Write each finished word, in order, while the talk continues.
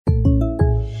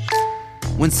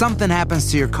When something happens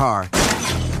to your car,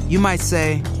 you might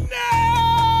say,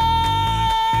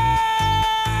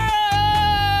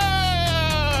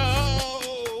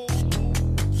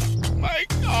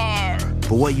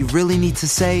 but what you really need to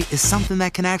say is something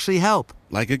that can actually help.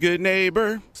 Like a good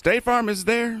neighbor, State Farm is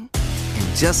there. And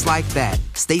just like that,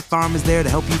 State Farm is there to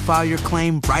help you file your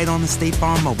claim right on the State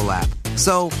Farm mobile app.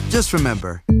 So just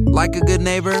remember, like a good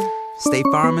neighbor, State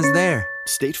Farm is there.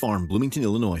 State Farm, Bloomington,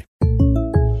 Illinois.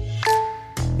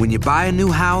 When you buy a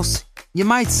new house, you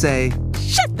might say,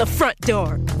 "Shut the front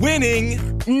door."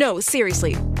 Winning. No,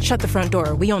 seriously. Shut the front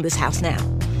door. We own this house now.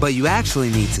 But you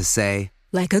actually need to say,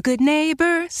 like a good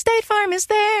neighbor, State Farm is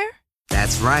there.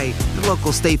 That's right. The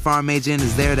local State Farm agent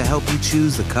is there to help you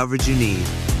choose the coverage you need.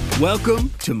 Welcome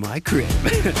to my crib.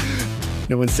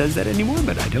 No one says that anymore,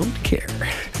 but I don't care.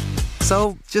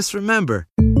 So just remember,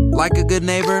 like a good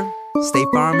neighbor, State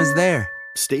Farm is there.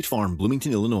 State Farm,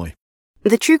 Bloomington, Illinois.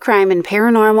 The True Crime and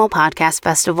Paranormal Podcast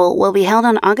Festival will be held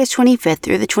on August 25th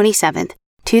through the 27th,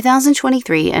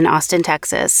 2023 in Austin,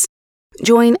 Texas.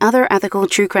 Join other ethical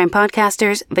true crime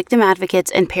podcasters, victim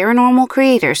advocates, and paranormal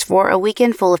creators for a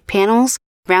weekend full of panels,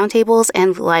 roundtables,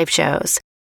 and live shows.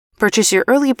 Purchase your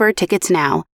early bird tickets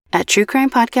now at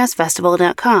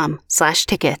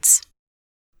truecrimepodcastfestival.com/tickets.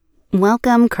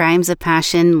 Welcome, Crimes of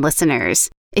Passion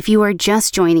listeners. If you are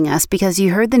just joining us because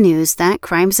you heard the news that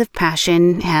Crimes of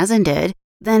Passion has ended,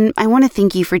 then I want to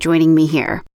thank you for joining me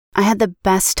here. I had the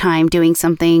best time doing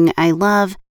something I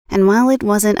love, and while it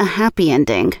wasn't a happy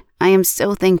ending, I am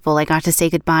so thankful I got to say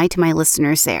goodbye to my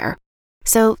listeners there.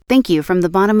 So thank you from the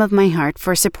bottom of my heart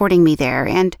for supporting me there,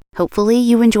 and hopefully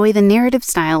you enjoy the narrative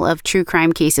style of True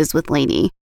Crime Cases with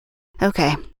Lainey.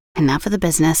 Okay, enough of the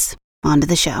business. On to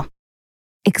the show.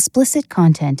 Explicit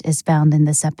content is found in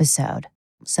this episode,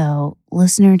 so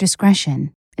listener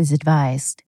discretion is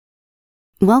advised.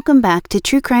 Welcome back to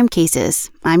True Crime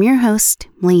Cases. I'm your host,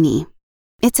 Lainey.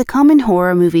 It's a common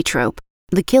horror movie trope,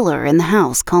 the killer in the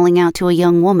house calling out to a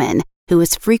young woman who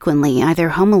is frequently either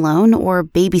home alone or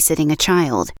babysitting a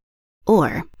child.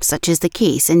 Or, such is the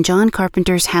case in John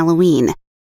Carpenter's Halloween,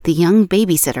 the young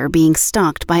babysitter being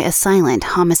stalked by a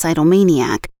silent homicidal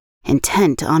maniac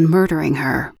intent on murdering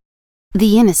her.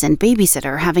 The innocent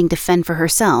babysitter having to fend for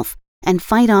herself and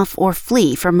fight off or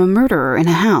flee from a murderer in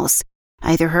a house,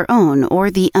 either her own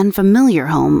or the unfamiliar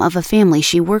home of a family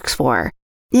she works for,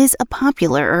 is a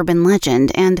popular urban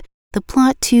legend and the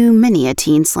plot to many a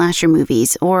teen slasher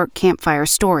movies or campfire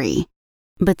story.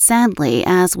 But sadly,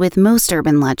 as with most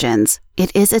urban legends,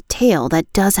 it is a tale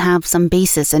that does have some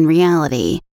basis in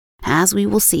reality, as we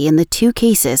will see in the two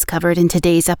cases covered in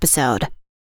today's episode.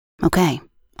 Okay,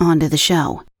 on to the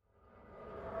show.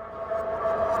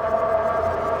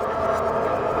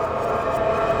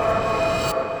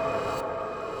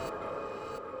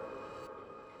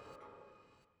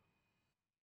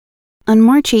 On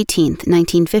March 18,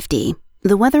 1950,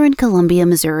 the weather in Columbia,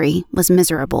 Missouri was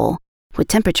miserable, with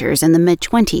temperatures in the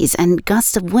mid-20s and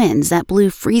gusts of winds that blew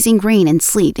freezing rain and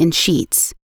sleet in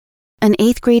sheets. An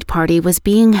 8th grade party was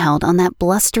being held on that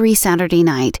blustery Saturday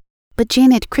night, but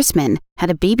Janet Chrisman had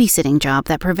a babysitting job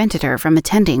that prevented her from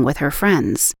attending with her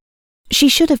friends. She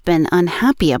should have been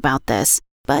unhappy about this,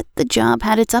 but the job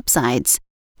had its upsides.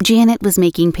 Janet was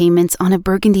making payments on a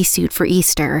burgundy suit for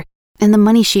Easter, and the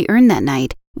money she earned that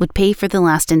night would pay for the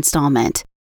last installment.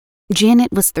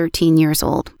 Janet was 13 years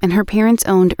old, and her parents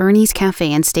owned Ernie's Cafe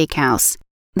and Steakhouse.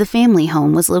 The family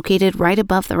home was located right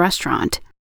above the restaurant.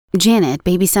 Janet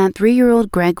babysat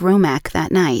 3-year-old Greg Romack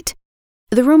that night.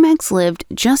 The Romacks lived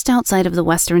just outside of the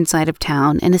western side of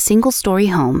town in a single-story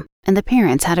home, and the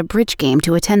parents had a bridge game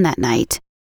to attend that night.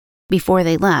 Before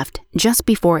they left, just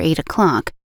before 8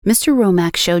 o'clock, Mr.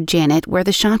 Romack showed Janet where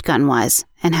the shotgun was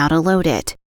and how to load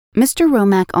it. Mr.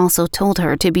 Romack also told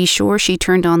her to be sure she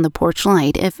turned on the porch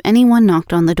light if anyone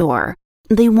knocked on the door.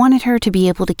 They wanted her to be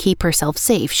able to keep herself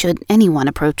safe should anyone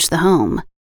approach the home.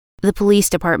 The police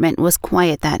department was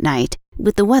quiet that night,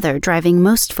 with the weather driving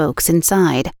most folks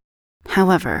inside.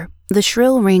 However, the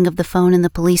shrill ring of the phone in the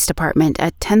police department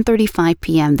at 10:35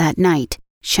 p.m. that night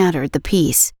shattered the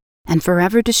peace and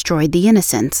forever destroyed the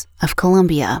innocence of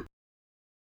Columbia.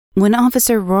 When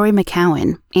Officer Roy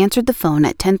McCowan answered the phone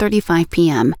at 10:35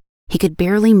 p.m., he could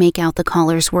barely make out the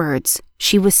caller's words.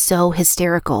 She was so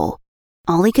hysterical.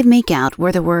 All he could make out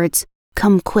were the words,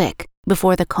 "Come quick,"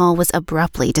 before the call was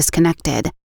abruptly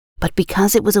disconnected. But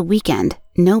because it was a weekend,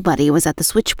 nobody was at the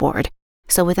switchboard,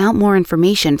 so without more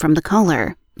information from the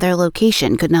caller, their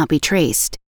location could not be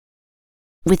traced.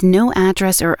 With no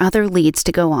address or other leads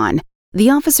to go on, the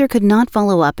officer could not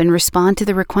follow up and respond to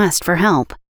the request for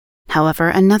help. However,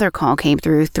 another call came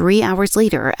through 3 hours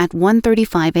later at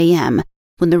 1:35 a.m.,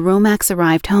 when the Romacks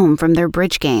arrived home from their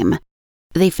bridge game.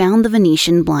 They found the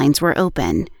Venetian blinds were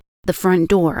open, the front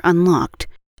door unlocked,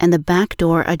 and the back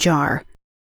door ajar.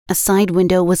 A side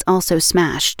window was also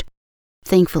smashed.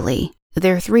 Thankfully,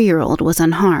 their 3-year-old was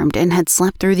unharmed and had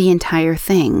slept through the entire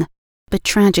thing. But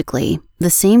tragically,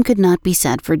 the same could not be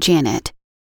said for Janet,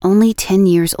 only 10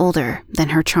 years older than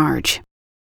her charge.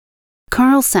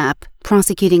 Carl Sapp,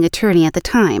 prosecuting attorney at the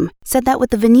time, said that with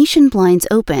the Venetian blinds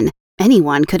open,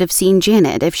 anyone could have seen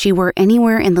Janet if she were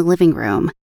anywhere in the living room.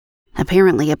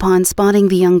 Apparently, upon spotting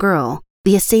the young girl,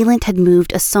 the assailant had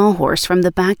moved a sawhorse from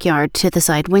the backyard to the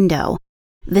side window,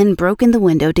 then broken the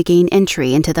window to gain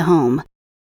entry into the home.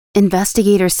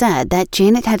 Investigators said that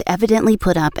Janet had evidently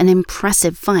put up an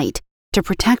impressive fight to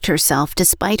protect herself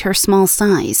despite her small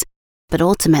size, but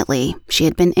ultimately she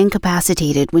had been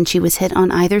incapacitated when she was hit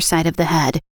on either side of the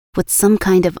head with some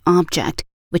kind of object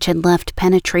which had left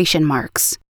penetration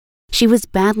marks. She was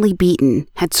badly beaten,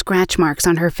 had scratch marks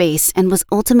on her face, and was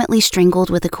ultimately strangled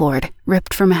with a cord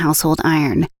ripped from a household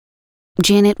iron.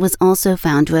 Janet was also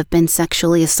found to have been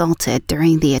sexually assaulted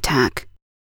during the attack.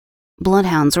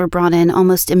 Bloodhounds were brought in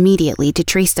almost immediately to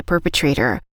trace the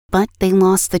perpetrator, but they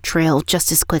lost the trail just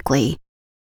as quickly.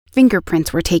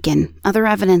 Fingerprints were taken, other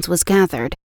evidence was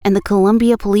gathered, and the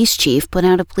Columbia police chief put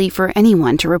out a plea for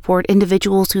anyone to report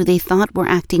individuals who they thought were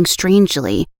acting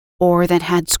strangely or that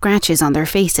had scratches on their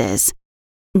faces.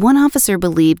 One officer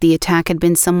believed the attack had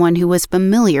been someone who was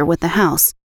familiar with the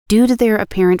house due to their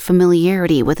apparent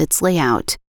familiarity with its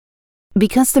layout.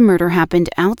 Because the murder happened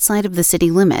outside of the city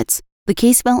limits, the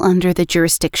case fell under the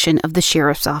jurisdiction of the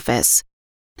sheriff's office.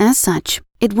 As such,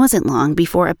 it wasn't long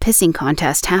before a pissing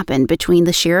contest happened between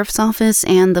the sheriff's office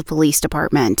and the police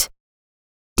department.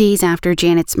 Days after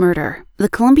Janet's murder, the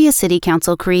Columbia City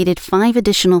Council created 5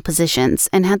 additional positions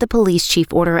and had the police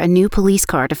chief order a new police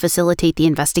car to facilitate the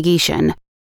investigation.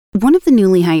 One of the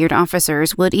newly hired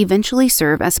officers would eventually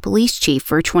serve as police chief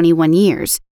for 21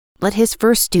 years, but his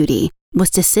first duty was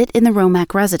to sit in the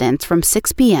Romack residence from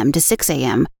 6 p.m. to 6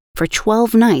 a.m. for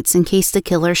 12 nights in case the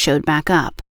killer showed back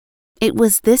up. It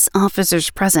was this officer's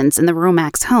presence in the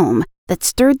Romack's home that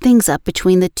stirred things up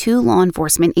between the 2 law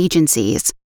enforcement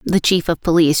agencies. The chief of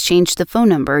police changed the phone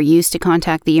number used to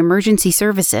contact the emergency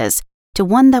services to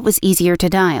one that was easier to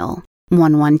dial,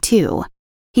 112.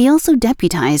 He also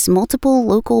deputized multiple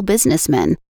local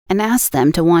businessmen and asked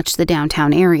them to watch the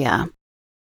downtown area.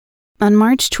 On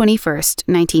March 21,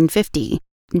 1950,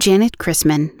 Janet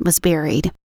Chrisman was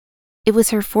buried. It was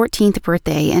her 14th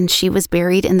birthday, and she was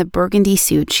buried in the burgundy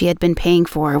suit she had been paying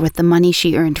for with the money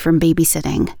she earned from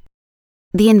babysitting.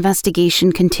 The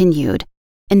investigation continued.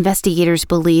 Investigators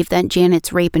believed that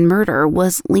Janet's rape and murder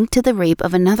was linked to the rape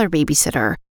of another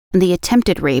babysitter and the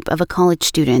attempted rape of a college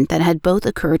student that had both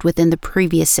occurred within the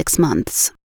previous 6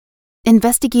 months.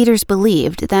 Investigators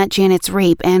believed that Janet's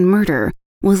rape and murder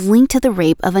was linked to the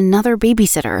rape of another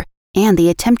babysitter and the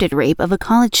attempted rape of a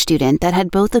college student that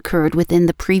had both occurred within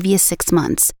the previous 6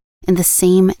 months in the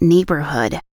same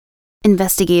neighborhood.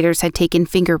 Investigators had taken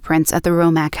fingerprints at the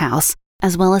Romack house,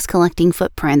 as well as collecting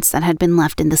footprints that had been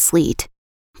left in the sleet.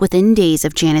 Within days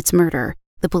of Janet's murder,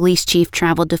 the police chief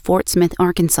traveled to Fort Smith,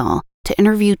 Arkansas, to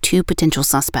interview 2 potential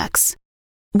suspects.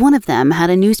 One of them had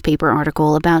a newspaper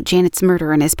article about Janet's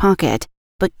murder in his pocket,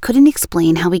 but couldn't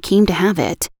explain how he came to have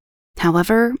it.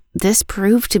 However, this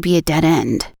proved to be a dead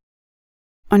end.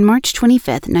 On March 25,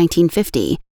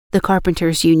 1950, the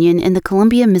Carpenters Union in the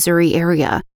Columbia, Missouri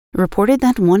area reported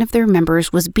that one of their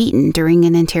members was beaten during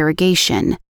an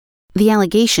interrogation. The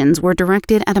allegations were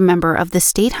directed at a member of the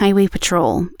State Highway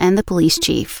Patrol and the police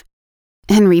chief.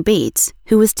 Henry Bates,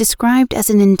 who was described as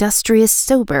an industrious,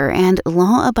 sober, and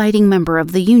law-abiding member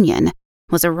of the union,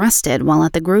 was arrested while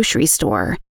at the grocery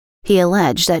store. He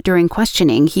alleged that during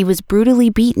questioning he was brutally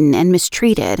beaten and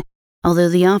mistreated, although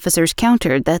the officers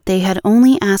countered that they had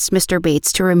only asked Mr.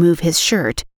 Bates to remove his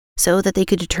shirt so that they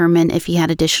could determine if he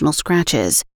had additional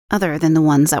scratches, other than the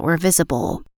ones that were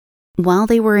visible. While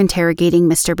they were interrogating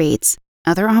Mr. Bates,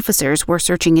 other officers were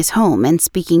searching his home and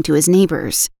speaking to his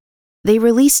neighbors. They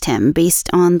released him based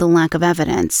on the lack of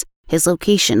evidence, his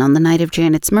location on the night of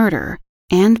Janet's murder,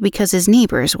 and because his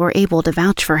neighbors were able to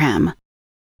vouch for him.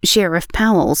 Sheriff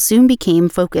Powell soon became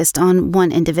focused on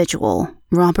one individual,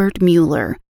 Robert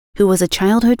Mueller, who was a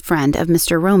childhood friend of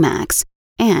Mr. Romack's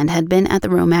and had been at the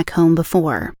Romack home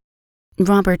before.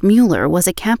 Robert Mueller was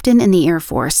a captain in the Air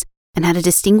Force and had a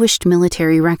distinguished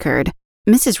military record.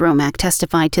 Mrs. Romack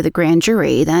testified to the grand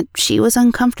jury that she was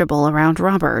uncomfortable around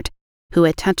Robert, who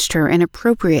had touched her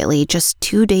inappropriately just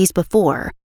 2 days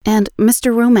before, and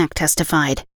Mr. Romack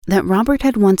testified that Robert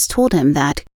had once told him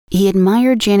that he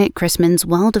admired Janet Chrisman's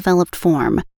well-developed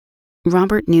form.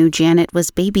 Robert knew Janet was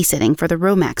babysitting for the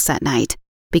Romax that night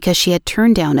because she had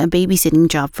turned down a babysitting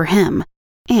job for him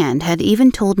and had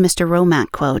even told Mr.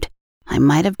 Romack, quote, "I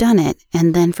might have done it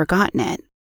and then forgotten it."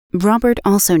 Robert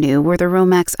also knew where the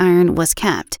Romax iron was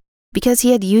kept because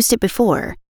he had used it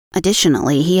before.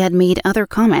 Additionally, he had made other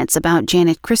comments about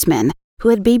Janet Chrisman, who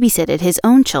had babysitted his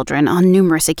own children on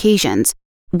numerous occasions,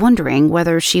 wondering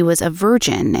whether she was a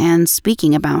virgin and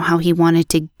speaking about how he wanted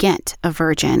to get a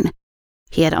virgin.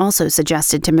 He had also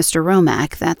suggested to Mr.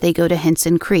 Romack that they go to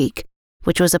Hinson Creek,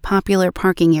 which was a popular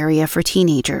parking area for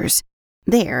teenagers.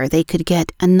 There, they could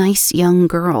get a nice young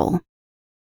girl.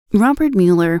 Robert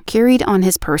Mueller carried on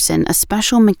his person a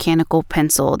special mechanical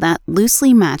pencil that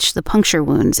loosely matched the puncture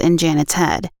wounds in Janet's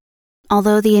head.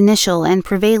 Although the initial and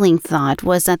prevailing thought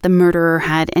was that the murderer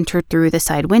had entered through the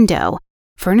side window,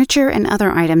 furniture and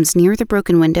other items near the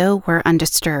broken window were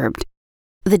undisturbed.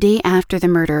 The day after the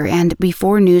murder and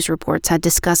before news reports had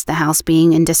discussed the house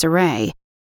being in disarray,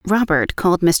 Robert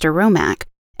called Mr. Romack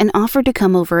and offered to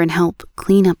come over and help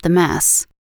clean up the mess.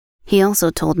 He also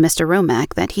told Mr.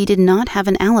 Romack that he did not have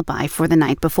an alibi for the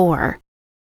night before.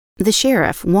 The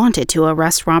sheriff wanted to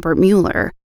arrest Robert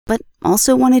Mueller, but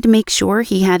also wanted to make sure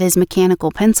he had his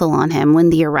mechanical pencil on him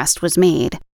when the arrest was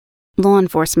made. Law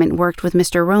enforcement worked with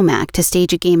Mr. Romack to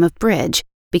stage a game of bridge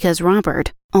because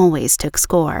Robert always took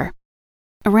score.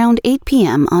 Around 8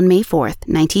 p.m. on May 4th,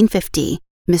 1950,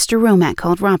 Mr. Romack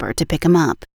called Robert to pick him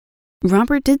up.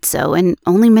 Robert did so, and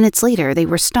only minutes later they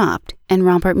were stopped, and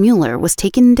Robert Mueller was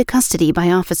taken into custody by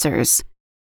officers.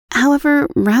 However,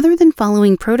 rather than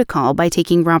following protocol by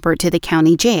taking Robert to the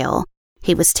county jail,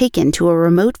 he was taken to a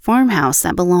remote farmhouse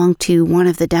that belonged to one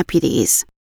of the deputies.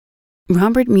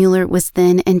 Robert Mueller was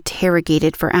then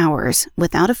interrogated for hours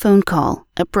without a phone call,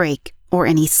 a break, or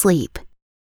any sleep.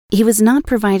 He was not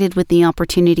provided with the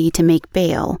opportunity to make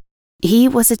bail. He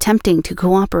was attempting to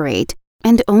cooperate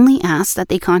and only asked that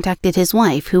they contacted his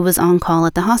wife, who was on call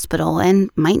at the hospital and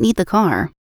might need the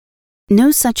car.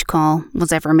 No such call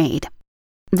was ever made.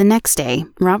 The next day,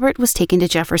 Robert was taken to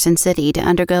Jefferson City to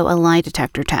undergo a lie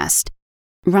detector test.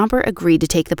 Robert agreed to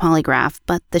take the polygraph,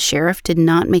 but the sheriff did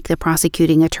not make the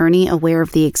prosecuting attorney aware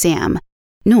of the exam,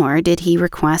 nor did he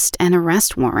request an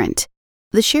arrest warrant.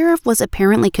 The sheriff was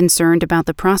apparently concerned about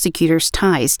the prosecutor's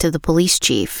ties to the police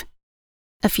chief.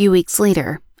 A few weeks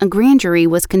later, a grand jury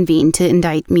was convened to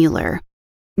indict Mueller.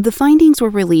 The findings were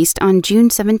released on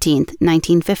June 17,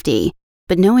 1950,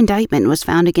 but no indictment was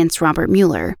found against Robert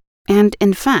Mueller, and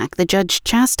in fact, the judge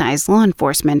chastised law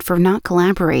enforcement for not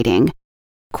collaborating.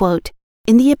 Quote,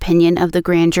 "In the opinion of the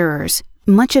grand jurors,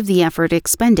 much of the effort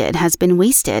expended has been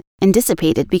wasted and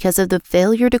dissipated because of the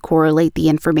failure to correlate the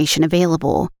information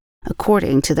available,"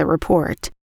 according to the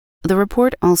report. The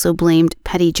report also blamed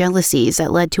petty jealousies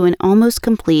that led to an almost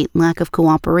complete lack of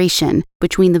cooperation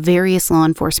between the various law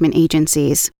enforcement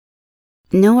agencies.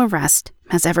 No arrest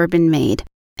has ever been made,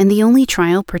 and the only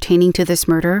trial pertaining to this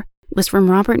murder was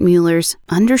from Robert Mueller's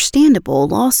understandable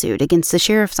lawsuit against the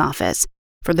sheriff's office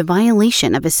for the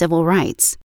violation of his civil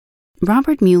rights.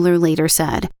 Robert Mueller later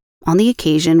said, "On the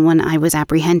occasion when I was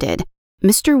apprehended,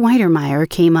 Mr. Weidermeyer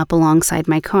came up alongside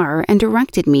my car and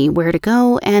directed me where to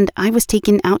go, and I was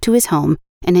taken out to his home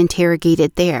and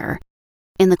interrogated there.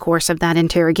 In the course of that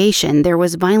interrogation, there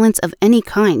was violence of any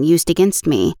kind used against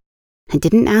me. I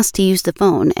didn't ask to use the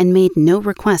phone and made no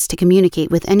request to communicate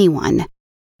with anyone.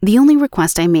 The only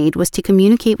request I made was to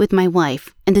communicate with my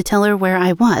wife and to tell her where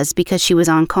I was because she was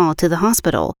on call to the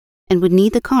hospital and would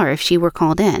need the car if she were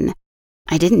called in.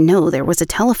 I didn't know there was a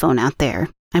telephone out there.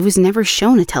 I was never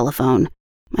shown a telephone.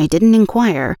 I didn't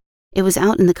inquire. It was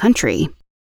out in the country."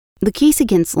 The case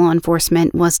against law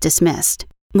enforcement was dismissed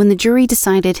when the jury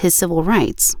decided his civil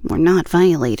rights were not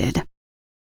violated.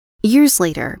 Years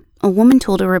later, a woman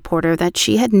told a reporter that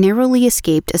she had narrowly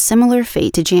escaped a similar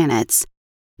fate to Janet's.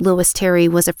 Lois Terry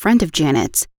was a friend of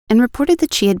Janet's and reported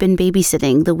that she had been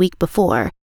babysitting the week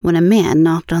before when a man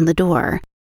knocked on the door.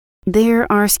 There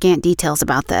are scant details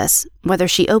about this, whether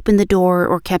she opened the door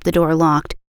or kept the door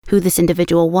locked, who this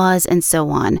individual was, and so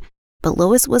on, but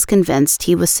Lois was convinced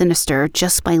he was sinister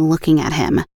just by looking at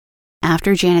him.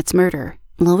 After Janet's murder,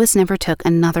 Lois never took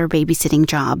another babysitting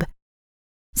job.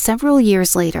 Several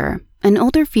years later, an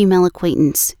older female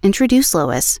acquaintance introduced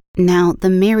Lois, now the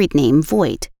married name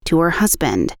Voigt, to her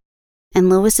husband, and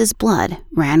Lois's blood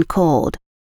ran cold.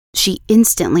 She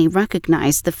instantly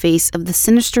recognized the face of the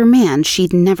sinister man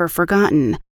she'd never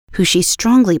forgotten, who she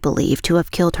strongly believed to have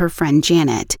killed her friend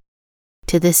Janet.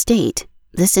 To this date,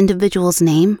 this individual's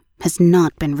name has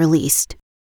not been released.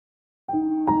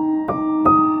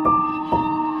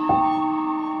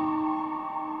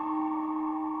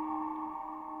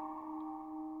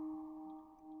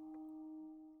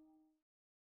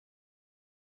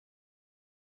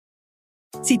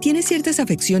 Si tienes ciertas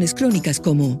afecciones crónicas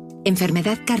como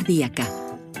enfermedad cardíaca,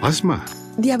 asma,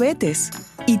 diabetes,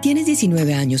 y tienes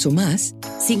 19 años o más,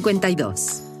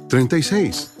 52,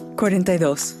 36,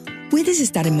 42. puedes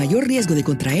estar en mayor riesgo de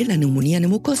contraer la neumonía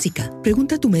neumocócica.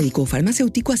 Pregunta a tu médico o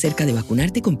farmacéutico acerca de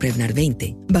vacunarte con Prevnar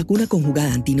 20, vacuna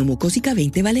conjugada antineumocócica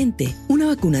 20-valente, una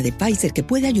vacuna de Pfizer que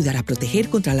puede ayudar a proteger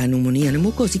contra la neumonía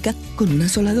neumocócica con una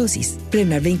sola dosis.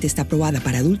 Prevnar 20 está aprobada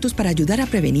para adultos para ayudar a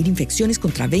prevenir infecciones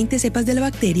contra 20 cepas de la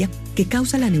bacteria que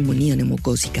causa la neumonía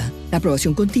neumocócica. La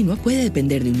aprobación continua puede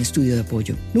depender de un estudio de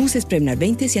apoyo. No uses Prevnar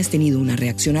 20 si has tenido una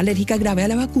reacción alérgica grave a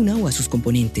la vacuna o a sus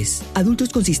componentes. Adultos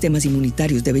con sistemas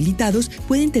inmunitarios debilitados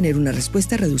pueden tener una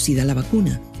respuesta reducida a la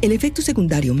vacuna. El efecto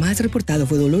secundario más reportado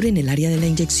fue dolor en el área de la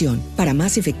inyección. Para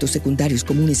más efectos secundarios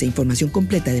comunes e información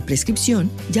completa de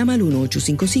prescripción, llama al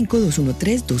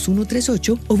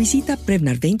 1-855-213-2138 o visita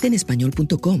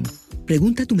Prevnar20enespañol.com.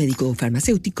 Pregunta a tu médico o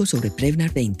farmacéutico sobre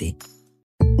Prevnar 20.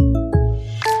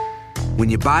 When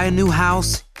you buy a new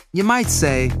house, you might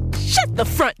say, Shut the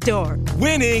front door!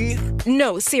 Winning.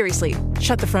 No, seriously.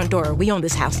 Shut the front door. We own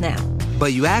this house now.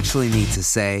 but you actually need to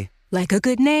say, Like a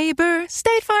good neighbor,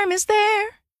 State Farm is there.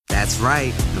 that's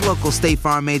right. The local State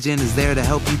Farm agent is there to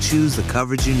help you choose the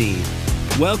coverage you need.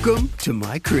 Welcome to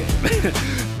my crib.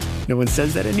 No one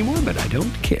says that anymore, but I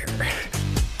don't care.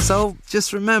 So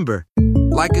just remember,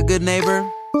 like a good neighbor,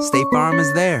 State Farm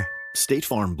is there. State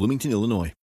Farm, Bloomington,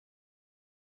 Illinois.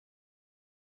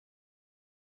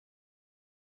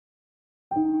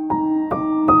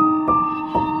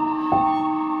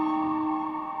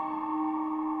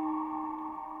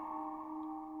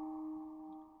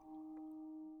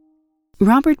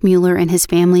 Robert Mueller and his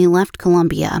family left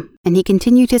Colombia, and he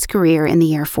continued his career in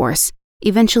the Air Force,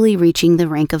 eventually reaching the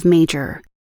rank of major.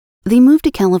 They moved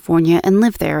to California and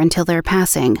lived there until their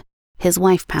passing. His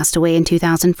wife passed away in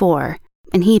 2004,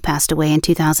 and he passed away in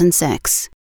 2006.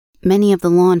 Many of the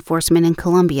law enforcement in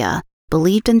Colombia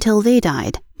believed until they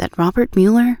died that Robert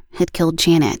Mueller had killed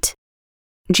Janet.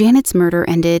 Janet's murder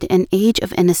ended an age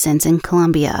of innocence in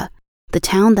Colombia. The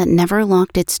town that never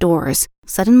locked its doors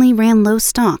suddenly ran low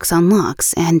stocks on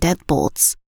locks and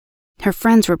deadbolts. Her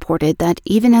friends reported that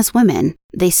even as women,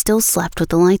 they still slept with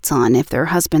the lights on if their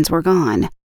husbands were gone.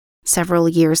 Several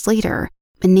years later,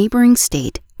 a neighboring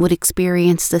state would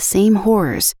experience the same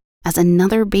horrors as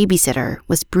another babysitter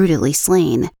was brutally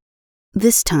slain.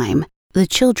 This time, the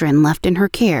children left in her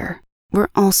care were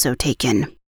also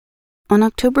taken. On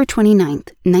October 29,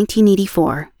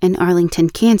 1984, in Arlington,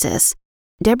 Kansas,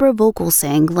 Deborah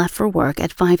Vogelsang left for work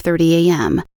at 5:30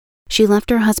 a.m. She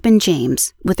left her husband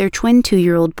James with their twin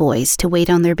 2-year-old boys to wait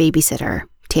on their babysitter,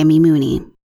 Tammy Mooney.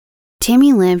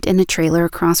 Tammy lived in a trailer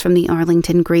across from the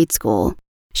Arlington grade school.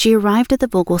 She arrived at the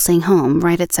Vogelsang home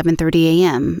right at 7:30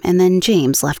 a.m., and then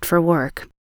James left for work.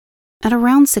 At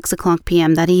around 6:00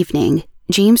 p.m. that evening,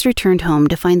 James returned home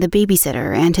to find the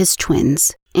babysitter and his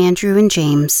twins, Andrew and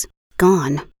James,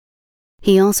 gone.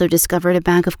 He also discovered a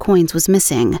bag of coins was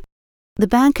missing. The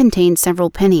bag contained several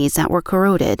pennies that were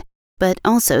corroded, but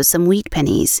also some wheat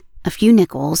pennies, a few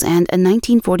nickels, and a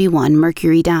 1941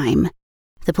 Mercury dime.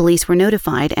 The police were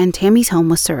notified and Tammy's home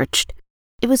was searched.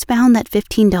 It was found that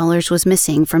 $15 was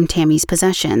missing from Tammy's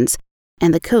possessions,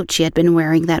 and the coat she had been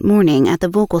wearing that morning at the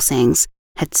Vogelsangs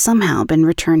had somehow been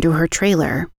returned to her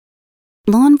trailer.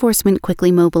 Law enforcement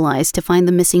quickly mobilized to find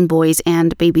the missing boys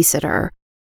and babysitter.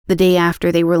 The day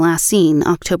after they were last seen,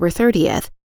 October 30th,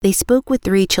 they spoke with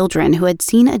 3 children who had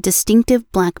seen a distinctive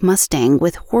black Mustang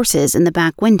with horses in the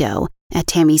back window at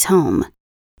Tammy's home.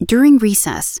 During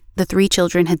recess, the 3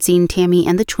 children had seen Tammy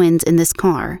and the twins in this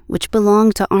car, which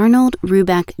belonged to Arnold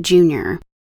Ruback Jr.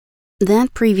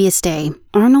 That previous day,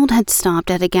 Arnold had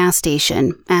stopped at a gas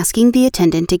station, asking the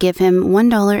attendant to give him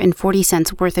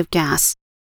 $1.40 worth of gas.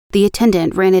 The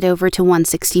attendant ran it over to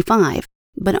 $1.65,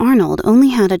 but Arnold only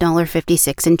had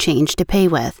 $1.56 in change to pay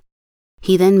with.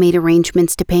 He then made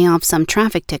arrangements to pay off some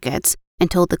traffic tickets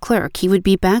and told the clerk he would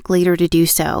be back later to do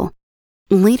so.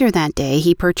 Later that day,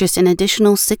 he purchased an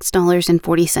additional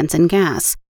 $6.40 in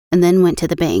gas and then went to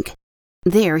the bank.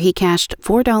 There, he cashed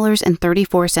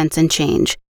 $4.34 in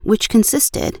change, which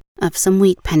consisted of some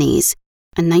wheat pennies,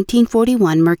 a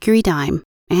 1941 Mercury dime,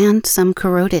 and some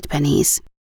corroded pennies.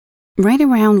 Right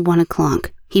around 1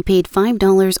 o'clock, he paid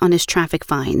 $5 on his traffic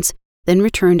fines, then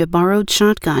returned a borrowed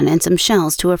shotgun and some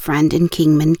shells to a friend in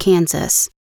Kingman, Kansas.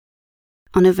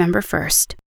 On November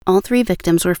 1st, all 3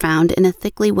 victims were found in a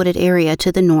thickly wooded area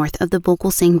to the north of the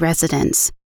Vogelsang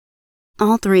residence.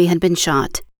 All 3 had been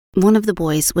shot. One of the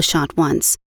boys was shot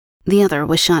once. The other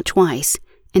was shot twice,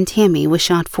 and Tammy was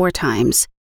shot 4 times.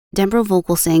 Deborah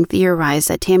Vogelsang theorized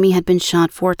that Tammy had been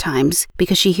shot 4 times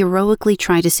because she heroically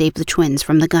tried to save the twins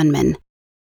from the gunman.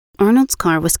 Arnold's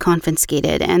car was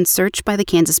confiscated and searched by the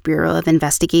Kansas Bureau of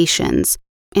Investigations,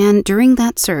 and during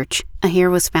that search, a hair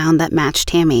was found that matched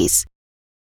Tammy's.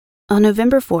 On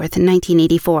November 4th,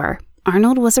 1984,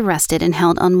 Arnold was arrested and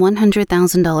held on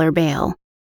 $100,000 bail.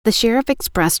 The sheriff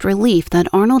expressed relief that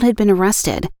Arnold had been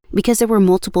arrested because there were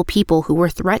multiple people who were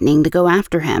threatening to go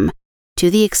after him,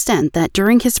 to the extent that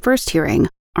during his first hearing,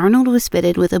 Arnold was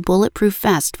fitted with a bulletproof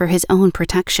vest for his own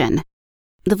protection.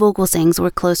 The Vogelsings were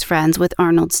close friends with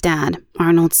Arnold's dad,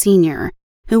 Arnold Sr.,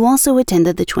 who also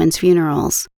attended the twins'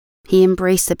 funerals. He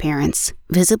embraced the parents,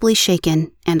 visibly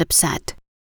shaken and upset.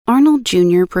 Arnold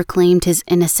Jr. proclaimed his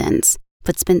innocence,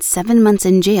 but spent 7 months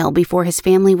in jail before his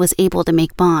family was able to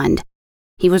make bond.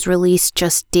 He was released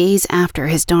just days after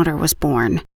his daughter was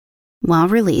born. While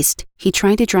released, he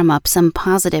tried to drum up some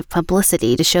positive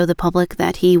publicity to show the public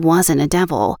that he wasn't a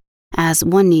devil, as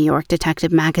one New York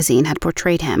detective magazine had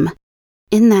portrayed him.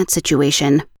 In that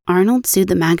situation, Arnold sued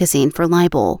the magazine for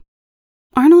libel.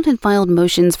 Arnold had filed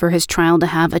motions for his trial to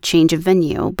have a change of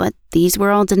venue, but these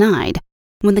were all denied.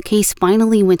 When the case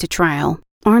finally went to trial,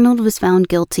 Arnold was found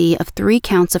guilty of 3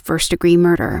 counts of first-degree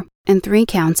murder and 3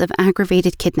 counts of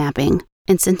aggravated kidnapping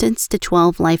and sentenced to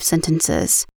 12 life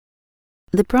sentences.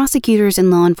 The prosecutors and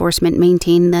law enforcement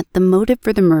maintained that the motive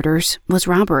for the murders was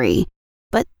robbery,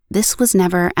 but this was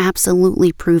never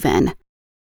absolutely proven.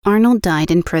 Arnold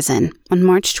died in prison on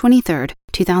March 23,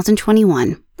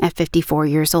 2021, at 54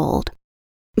 years old.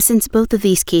 Since both of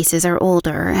these cases are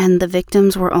older and the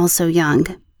victims were also young,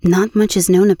 not much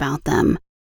is known about them.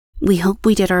 We hope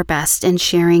we did our best in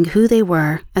sharing who they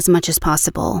were as much as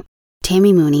possible.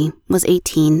 Tammy Mooney was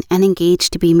 18 and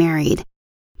engaged to be married,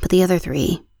 but the other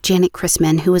 3, Janet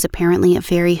Chrisman, who was apparently a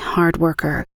very hard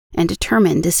worker and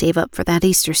determined to save up for that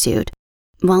Easter suit,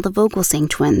 while the Vogelsing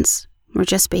twins were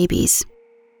just babies.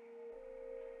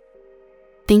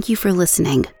 Thank you for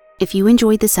listening. If you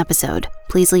enjoyed this episode,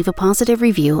 please leave a positive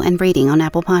review and rating on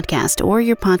Apple Podcast or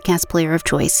your podcast player of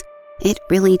choice. It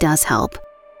really does help.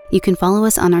 You can follow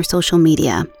us on our social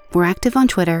media. We're active on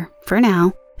Twitter, for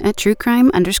now, at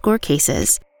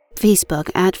truecrime_cases, Facebook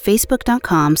at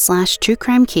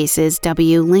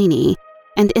facebook.com/truecrimecaseswlaney,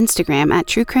 and Instagram at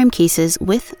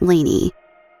truecrimecaseswithlaney.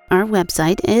 Our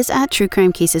website is at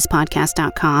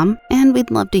truecrimecasespodcast.com, and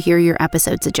we'd love to hear your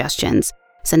episode suggestions.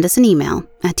 Send us an email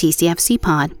at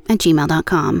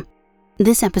tcfcpod@gmail.com.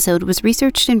 This episode was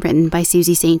researched and written by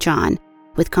Susie St. John,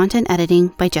 with content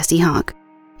editing by Jesse Hawk.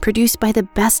 Produced by the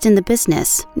best in the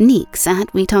business, Neeks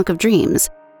at We Talk of Dreams.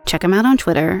 Check them out on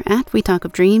Twitter at We Talk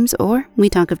of Dreams or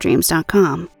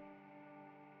wetalkofdreams.com.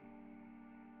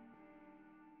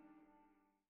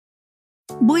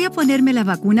 Voy a ponerme la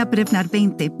vacuna Prevnar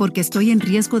 20 porque estoy en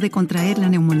riesgo de contraer la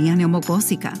neumonía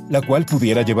neumocócica, la cual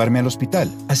pudiera llevarme al hospital.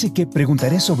 Así que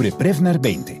preguntaré sobre Prevnar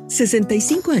 20.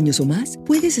 65 años o más,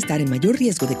 puedes estar en mayor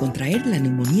riesgo de contraer la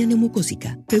neumonía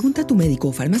neumocócica. Pregunta a tu médico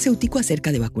o farmacéutico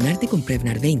acerca de vacunarte con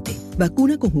Prevnar 20.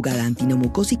 Vacuna conjugada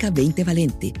antineumocócica 20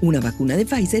 valente, una vacuna de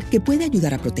Pfizer que puede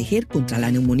ayudar a proteger contra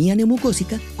la neumonía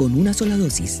neumocócica con una sola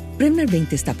dosis. Prevnar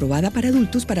 20 está aprobada para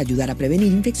adultos para ayudar a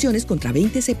prevenir infecciones contra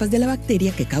 20 cepas de la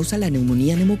bacteria que causa la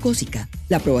neumonía neumocócica.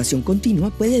 La aprobación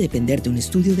continua puede depender de un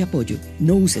estudio de apoyo.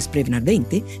 No uses Prevnar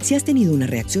 20 si has tenido una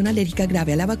reacción alérgica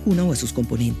grave a la vacuna o a sus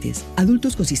componentes.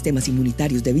 Adultos con sistemas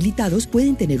inmunitarios debilitados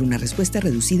pueden tener una respuesta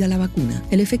reducida a la vacuna.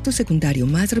 El efecto secundario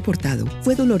más reportado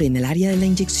fue dolor en el área de la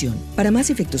inyección. Para más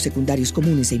efectos secundarios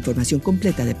comunes e información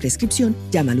completa de prescripción,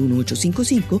 llama al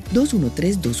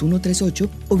 1-855-213-2138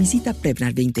 o visita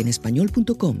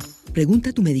Prevnar20enespañol.com.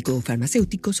 Pregunta a tu médico o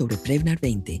farmacéutico sobre Prevnar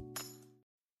 20.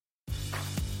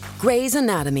 Grey's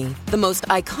Anatomy, the most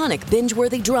iconic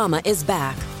binge-worthy drama, is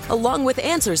back, along with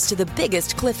answers to the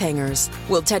biggest cliffhangers.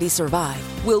 Will Teddy survive?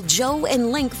 Will Joe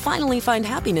and Link finally find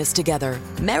happiness together?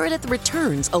 Meredith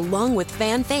returns along with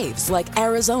fan faves like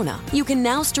Arizona. You can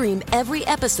now stream every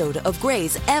episode of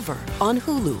Grey's ever on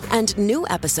Hulu and new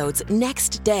episodes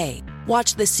next day.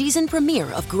 Watch the season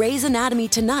premiere of Grey's Anatomy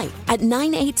tonight at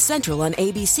 9/8 Central on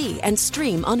ABC and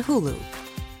stream on Hulu.